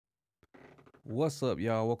What's up,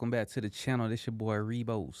 y'all? Welcome back to the channel. This your boy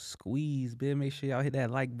Rebo Squeeze, man. Make sure y'all hit that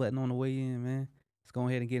like button on the way in, man. Let's go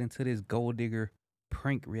ahead and get into this gold digger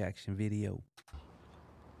prank reaction video.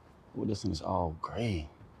 Well, this one is all gray.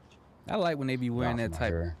 I like when they be wearing that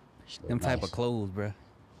type, them nice. type of clothes, bruh.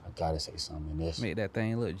 I gotta say something in this. Make that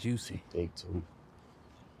thing look juicy. Thick too.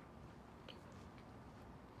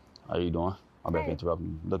 How you doing? My bad for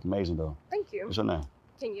interrupting. You look amazing though. Thank you. What's your name?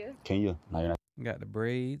 Kenya. Kenya. Now you're not. Got the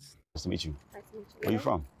braids. Nice to meet you. Nice to meet you. Where you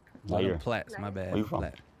from? Not Platts, my bad. Where you from?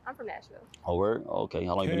 Platt. I'm from Nashville. Oh, word? Oh, okay.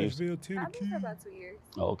 How long you been here? I've been here for about 2 years.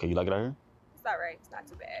 Oh, okay. You like it out here? It's all right. It's not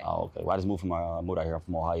too bad. Oh, okay. Well, I just moved from moved out here. I'm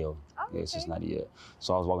from Ohio. Oh, Yeah, okay. it's just not yet.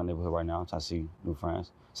 So I was walking the neighborhood right now. I'm trying to see new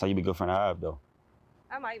friends. So you be a good friend I have though.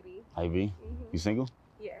 I might be. Ivy? You single?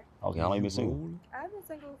 Yeah. Okay. How long you been single? I've been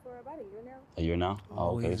single for about a year now. A year now?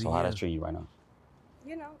 Oh, okay. So how that treat you right now?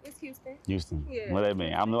 You know, it's Houston. Houston. Yeah. What that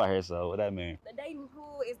mean? I'm new out here, so what that mean? The dating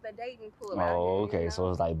pool is the dating pool out Oh, here, okay. you So know?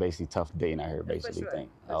 it's like basically tough dating out here, basically. sure, Think.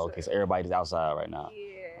 for Oh, okay. sure. So everybody's outside right now.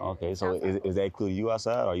 Yeah. Okay. So Outside. is that including you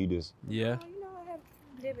outside, or you just Yeah. You know, I have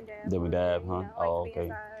dib and dab. dib and dab, huh? You know, I like Oh, to be okay.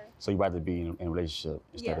 inside. So you rather be in a relationship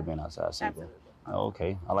instead Yeah. of being outside single? Absolutely. Oh,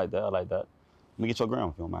 okay. I like that. I like that. Let me get your gram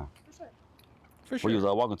if you don't mind. For sure. For Where you sure.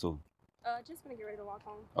 was walking to? Just gonna get ready to walk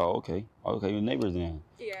home. Oh, okay. Okay, your neighbors then.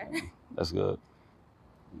 Yeah. That's good.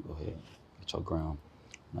 Go ahead. Get your gram.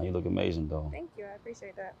 Now you look amazing though. Thank you. I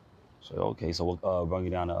appreciate that. So okay. So we'll bring you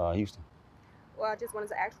down to Houston. Well, I just wanted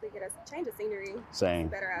to actually get a change of scenery. Same.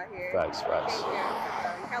 It's better out here. Facts. I came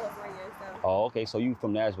here from California, so Oh, okay. So you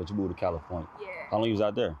from Nashville, but you moved to California. yeah. How long you was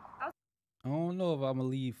out there? I don't know if I'm gonna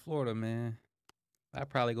leave Florida, man. I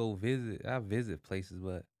probably go visit. I visit places,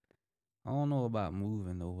 but I don't know about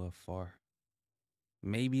moving nowhere far.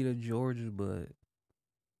 Maybe to Georgia, but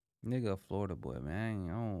nigga, a Florida boy, man.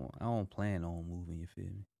 I don't plan on moving. You feel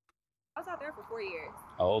me? I was out there for 4 years.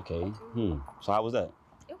 Oh, okay. So how was that?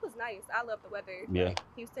 It was nice. I love the weather. Yeah. Like,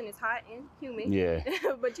 Houston is hot and humid. Yeah.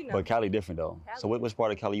 but you know, But Cali different though. So Cali. which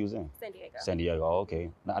part of Cali you was in? San Diego. San Diego. Oh, okay.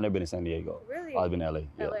 No, I never been in San Diego. Really? I've been in LA.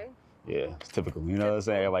 Yeah. LA. Yeah. It's typical. You know what I'm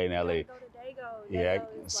saying? Everybody in LA. Go to Dago. Yeah.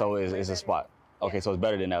 Dago is So like it's way a better. spot. Okay, Yeah. so it's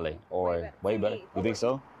better than LA or way better. To me. You think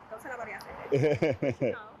so? Don't tell nobody I said that.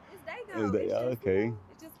 No, it's Dago. Is that- It's just, okay.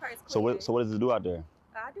 It's just first So what does it do out there?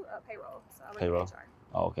 I do payroll. So I'm Payroll? in HR.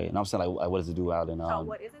 Oh, okay. And I'm saying like what does it do out in So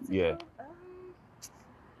what is it to yeah. do?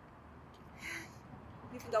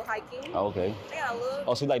 You can go hiking. Oh, okay. They got a little.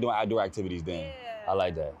 Oh, so you like doing outdoor activities then? Yeah. I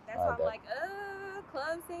like that. That's I why like I'm that. like,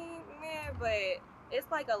 club scene, man, but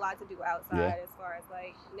it's like a lot to do outside Yeah. as far as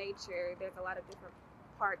like nature. There's a lot of different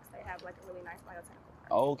parks. They have like a really nice biotechnical park.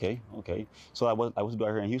 Oh, okay, okay. So I was do out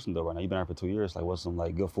here in Houston though right now. You've been here for 2 years. Like what's some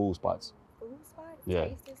like good food spots? Food spot. Yeah.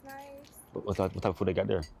 Taste is nice. What type of food they got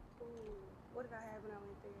there? Ooh, what did I have when I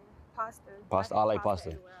went there? Pasta. Pasta? I had like pasta.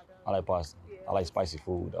 everywhere I go. I like pasta. Yeah. I like spicy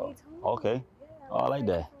food though. Me too. Okay. Yeah, Oh, I like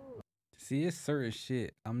spicy that. food. See, it's certain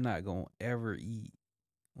shit I'm not gonna ever eat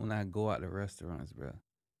when I go out to restaurants, bro.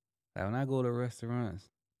 Like when I go to restaurants,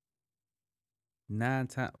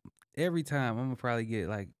 every time I'm gonna probably get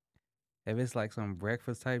like, if it's like some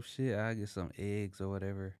breakfast type shit, I get some eggs or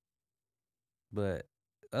whatever. But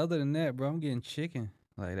other than that, bro, I'm getting chicken.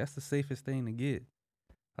 Like that's the safest thing to get.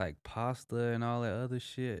 Like pasta and all that other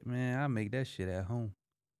shit, man. I make that shit at home.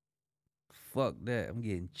 Fuck that. I'm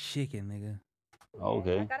getting chicken, nigga.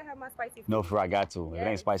 Okay. I gotta have my spicy food. No, for I got to. If it ain't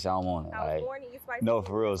Yes. spicy, I don't want it. I was Like born to eat spicy no, food.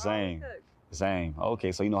 for real, Always same. cooked. same.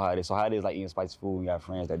 Okay, so you know how it is. So how it is like eating spicy food. You got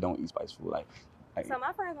friends that don't eat spicy food. Like So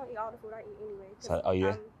my friends don't eat all the food I eat anyway. 'cause So- oh,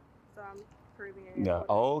 yeah? I'm Caribbean. Yeah. Puerto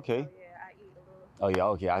Oh, Rican, okay. So yeah, I eat a little. oh yeah,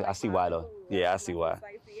 okay. I like see my why food. though. I Yeah, I like see my why. food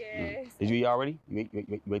spicy, yeah. Did you eat already? You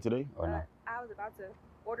ate today or no? I was about to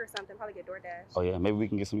order something, probably get DoorDash. Oh yeah, maybe we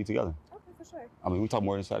can get some meat together. Okay, for sure. I mean, we talk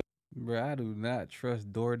more inside. Bro, I do not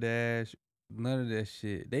trust DoorDash, none of that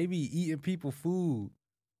shit. They be eating people food.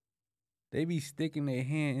 They be sticking their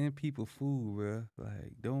hand in people food, bro.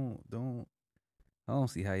 Like, don't. I don't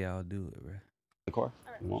see how y'all do it, bro. The car. All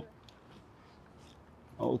right, You for want? sure.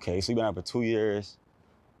 Okay, so you've been out for 2 years.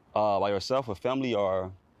 By yourself, with family,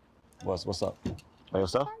 or what's up? By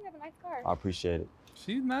yourself? You have a nice car. I appreciate it.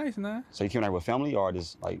 She's nice now. So you came out with family or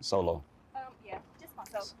just like solo? Yeah, just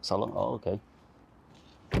myself. Solo? Oh, okay.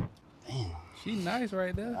 Damn, She nice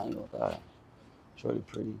right there. I ain't gonna lie. Shorty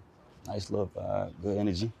pretty. Nice little vibe, good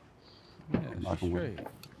energy. Yeah, Knocking she with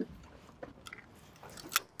straight.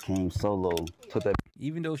 Came solo. Put that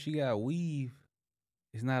Even though she got weave,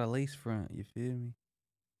 it's not a lace front, you feel me?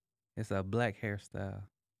 It's a black hairstyle.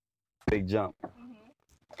 big jump.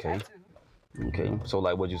 Mm-hmm. Okay. Okay. So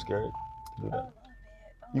like, what you scared to do that?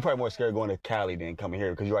 You probably more scared going to Cali than coming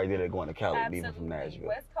here because you already did it going to Cali, leaving from Absolutely. Nashville.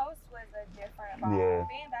 West Coast was a different vibe. Yeah.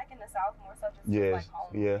 Being back in the South more so, just Yeah, like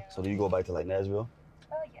home. yeah. So do you go back to like Nashville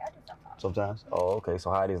Yeah, I do sometimes. sometimes? Oh, okay.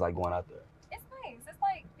 So how it is like going out there? It's nice. It's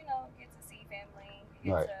like, get to see family,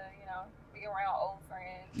 get Right. to, be around old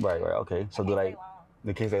friends. Right, right. Okay. So I do can't they? stay long.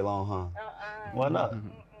 The kids stay long, huh? Why not?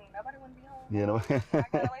 Nobody want to be home. You know. I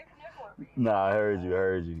got away from there for a reason. Nah, I heard you. I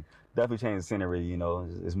heard you. Definitely change the scenery.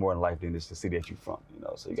 It's more in life than just the city that you're from.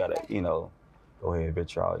 So you gotta, go ahead,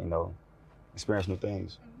 venture out. Experience new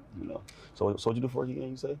things. So what you do for work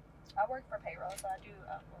again? You say? I work for payroll, so I do.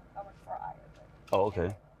 I work for Aya. Oh,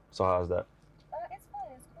 okay. So how's that? It's fun.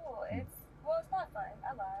 It's cool. It's not fun.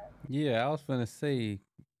 I lied. Yeah, I was finna say,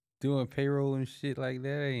 doing payroll and shit like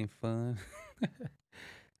that ain't fun.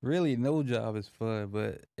 Really, no job is fun,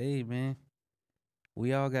 but hey, man,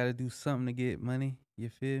 we all gotta do something to get money. You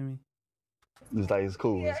feel me? It's like it's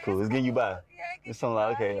cool. Yeah, It's cool. It's getting you by. Yeah, It's something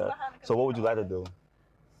like okay. So what would you like to do?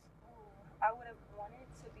 I would have wanted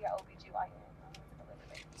to be an OBGYN.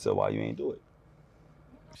 So why you ain't do it?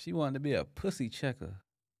 She wanted to be a pussy checker.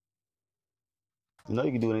 You know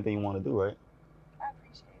you can do anything you want to do, right? I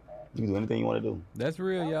appreciate that. You can do anything you want to do. That's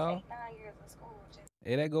real, y'all. 8, 9 years of school.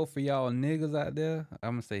 Hey, that go for y'all niggas out there.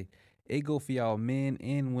 I'm gonna say, it go for y'all men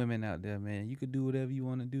and women out there, man. You could do whatever you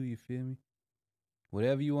want to do, you feel me?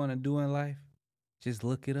 Whatever you want to do in life, just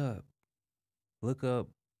look it up. Look up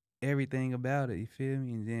everything about it, you feel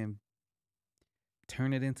me? And then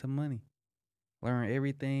turn it into money. Learn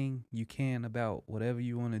everything you can about whatever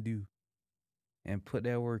you want to do. And put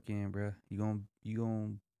that work in, bruh. You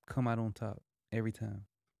gonna come out on top every time.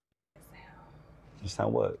 Just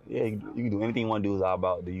time what? Yeah, you can do anything you want to do. Is all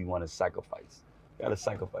about do you want to sacrifice? You gotta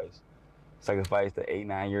sacrifice. Sacrifice the 8,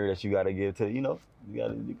 9 years that you gotta give to. You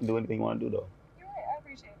can do anything you want to do though. You're right. I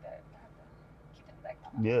appreciate that. I have to keep it in the back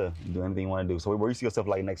of my mind. Yeah, you do anything you want to do. So where you see yourself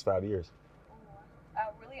like next 5 years? I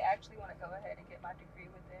really actually want to go ahead and get my degree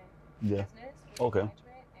within Yeah. business, Okay.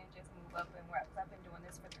 management, and just move up and where, because I've been doing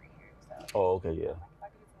this for 3 years. So Oh, okay, yeah. if I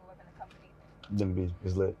could just move up in the company, Then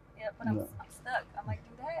it's lit. yeah. But I'm stuck. I'm like,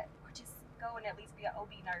 do that or just go and at least be an OB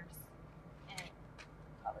nurse and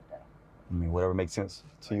call it a day. I mean, whatever makes sense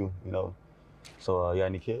to you. So you got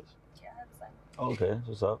any kids? Yeah, I have a son. Oh, okay, that's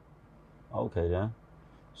what's up. Okay then.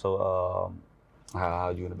 So how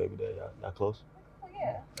you and the baby dad? Y'all close? Oh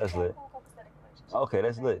yeah. That's Yeah, lit. cool, copacetic relationship. Okay,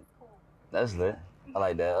 that's lit. Cool. That's lit. I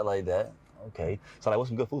like that. I like that. Okay. So like, what's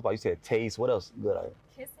some good food spots? You said taste. What else good?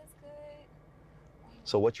 Kiss is good.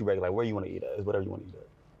 So what you regular? Like where you want to eat at? It's whatever you want to eat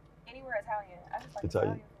at. Anywhere Italian. I just like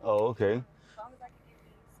Italian. Italian. Oh, okay. As long as I can get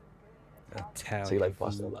me some good Italian. Italian. So you like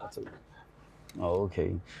pasta a lot too. Oh,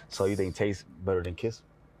 okay. So you think taste better than kiss?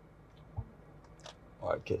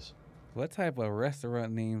 All right, kiss. What type of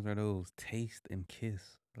restaurant names are those? Taste and Kiss.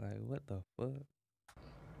 Like, what the fuck?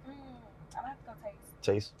 I'm gonna have to go taste.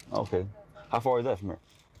 Taste. Okay. How far is that from here?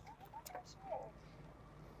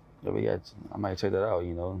 Yeah, I might check that out.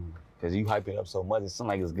 Because you hype it up so much. It seems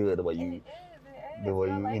like it's good the way you,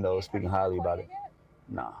 speaking highly about it.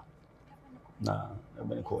 Nah, never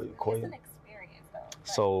been to Koya. It's Koya. an experience though.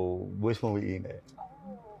 So which one we eating at?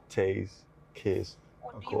 Oh. Taste, kiss.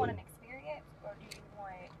 Well, do Koya. you want an experience or do you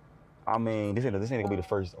want? I mean, this ain't gonna be the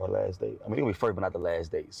first or last date. I mean, it'll be first, but not the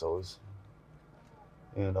last date. So it's,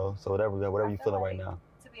 so whatever you I feel feeling right like now.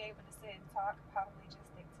 To be able to sit and talk, probably just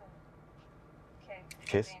stick to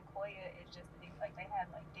Kiss? And Koya is just like they had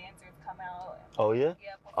like dancers come out. And, Oh yeah.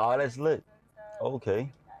 yeah. Oh, that's lit. performances and stuff. Okay. It's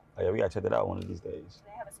really nice. Oh, yeah, we gotta check that out one of these days.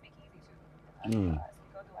 They have a speakeasy too. Mm. So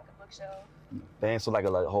we go do like a bookshelf. Dance so like a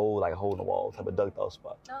hole in the wall type of ducked off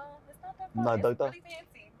spot. No, it's not that Not fun. It's ducked out? really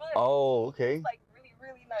fancy, but Oh, okay. it's like really,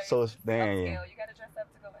 really nice. So it's upscale. damn. You gotta dress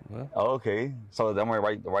up to go in there. Well, Oh, okay. So I'm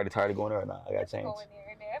right attire to go in there or not? I got You change. go in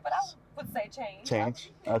there, but I would say change.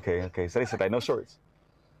 Change. Okay. So they said like no shorts.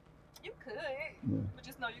 You could, Yeah. but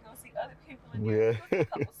just know you're gonna see other people in there. Yeah. You're gonna see a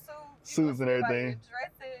couple suits. Suits You're and gonna see everybody everything. in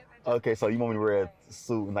dresses. And just Okay, so you want me to wear a like,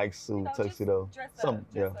 suit, Nike suit, just tuxedo, dress up, some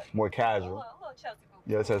dress up. more A casual. little Chelsea boots.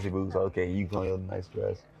 Yeah, Chelsea boots. Okay, you put on your nice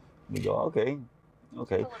dress. You go. Okay. Put a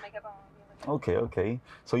little makeup on. You look good. Okay.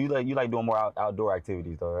 So you like doing more outdoor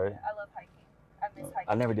activities though, right? I love hiking. I miss hiking.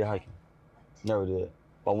 I never did hiking. Never did.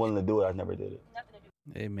 But I'm willing to do it. I never did it. Nothing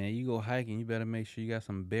to do. hey, man, you go hiking, you better make sure you got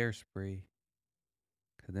some bear spray.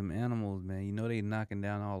 Because them animals, man, they knocking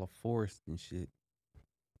down all the forest and shit.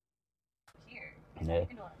 Here. Yeah. You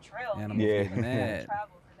can do it on a trail. Animals Yeah. get mad.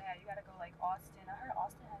 Travel for that. You gotta go like Austin. I heard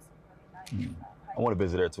Austin has some really nice. I want to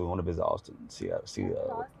visit there too. I want to visit Austin. See. Austin,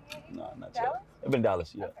 No, not yet. Dallas? I've been to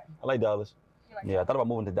Dallas. Yeah, Okay. I like Dallas. You like Yeah, I thought about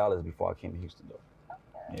moving to Dallas before I came to Houston though.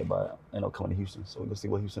 Okay. Yeah, but I ended up coming to Houston, so we're gonna see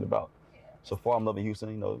what Houston about. Yeah. So far, I'm loving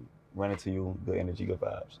Houston. Ran into you, good energy, good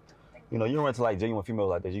vibes. You don't run into like genuine females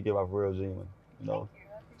like that. You give off real genuine. Thank you.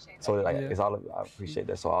 I appreciate that. So like Yeah. it's all I appreciate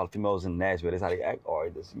that. So all the females in Nashville, that's how they act, or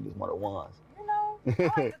you just one of the ones. You know, I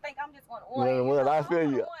like to think I'm just one of one. One of the You ones, know, I I'm feel one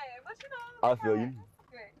of you. one, but you know, I we feel got you. some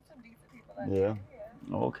good, some decent people out Yeah. there.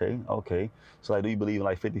 Yeah. Okay. So like, do you believe in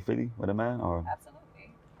like 50-50 with a man, or? Absolutely.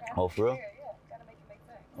 Oh, for real? Yeah, gotta make it make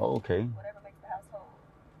sense. Okay. Whatever makes the household.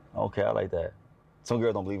 Okay, I like that. Some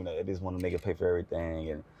girls don't believe in that. They just want to make it pay for everything,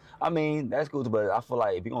 and I mean that's good. But I feel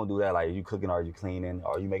like if you're gonna do that, like you cooking or you cleaning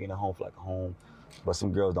or you making a home for like a home, but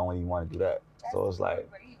some girls don't even want to do that. So it's like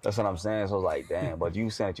that's what I'm saying. So it's like damn. But you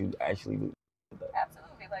saying that you actually do that.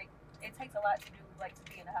 Absolutely. Like it takes a lot to do, like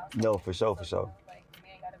to be in the house. No, for sure. You know, like the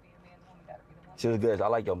man gotta be a man, the woman gotta be the woman. She's good. I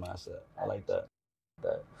like your mindset. I like that.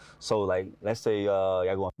 So like, let's say y'all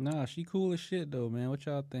going Nah, she cool as shit though, man. What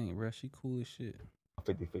y'all think, bro? She cool as shit.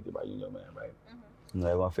 50-50, right? You know, man, right? You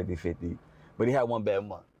know, 50-50. But he had one bad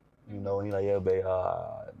month. You know, and he like, yeah, babe,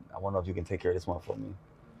 I wonder if you can take care of this month for me.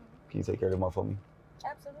 Can you take care of this month for me?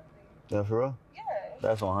 Absolutely. Yeah, for real? Yeah.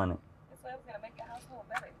 That's 100. That's why I was gonna make your household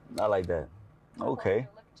better. I like that. Okay.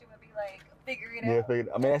 Look at you and be like, figure it Yeah,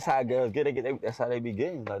 out. I mean, that's how girls get. That's how they be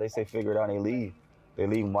getting. Like they say, figure it out, and they leave. They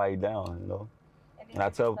leave them while you down. You know. And I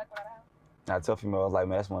tell females like,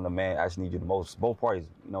 man, that's when the man actually need you the most. Both parties,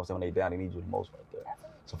 you know what I'm saying, when they down, they need you the most right there.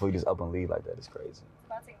 Absolutely. So for you just up and leave like that, it's crazy. It's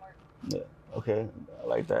about teamwork. Yeah. Okay. I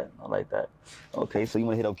like that. Okay. So you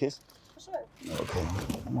want to hit up Kiss? For sure. Okay.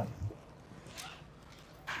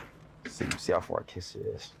 See how far a Kiss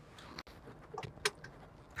is.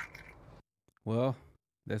 Well,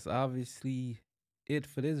 that's obviously it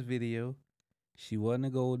for this video. She wasn't a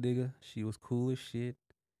gold digger. She was cool as shit.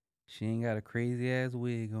 She ain't got a crazy ass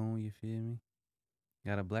wig on, you feel me?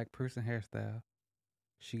 Got a black person hairstyle.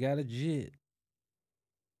 She got a jit.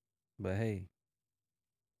 But hey,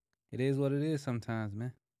 it is what it is sometimes,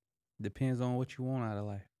 man. Depends on what you want out of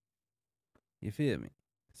life. You feel me?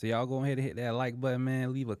 So y'all go ahead and hit that like button,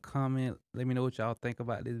 man. Leave a comment. Let me know what y'all think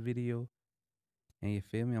about this video. And you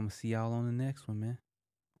feel me? I'm going to see y'all on the next one, man.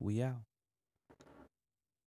 We out.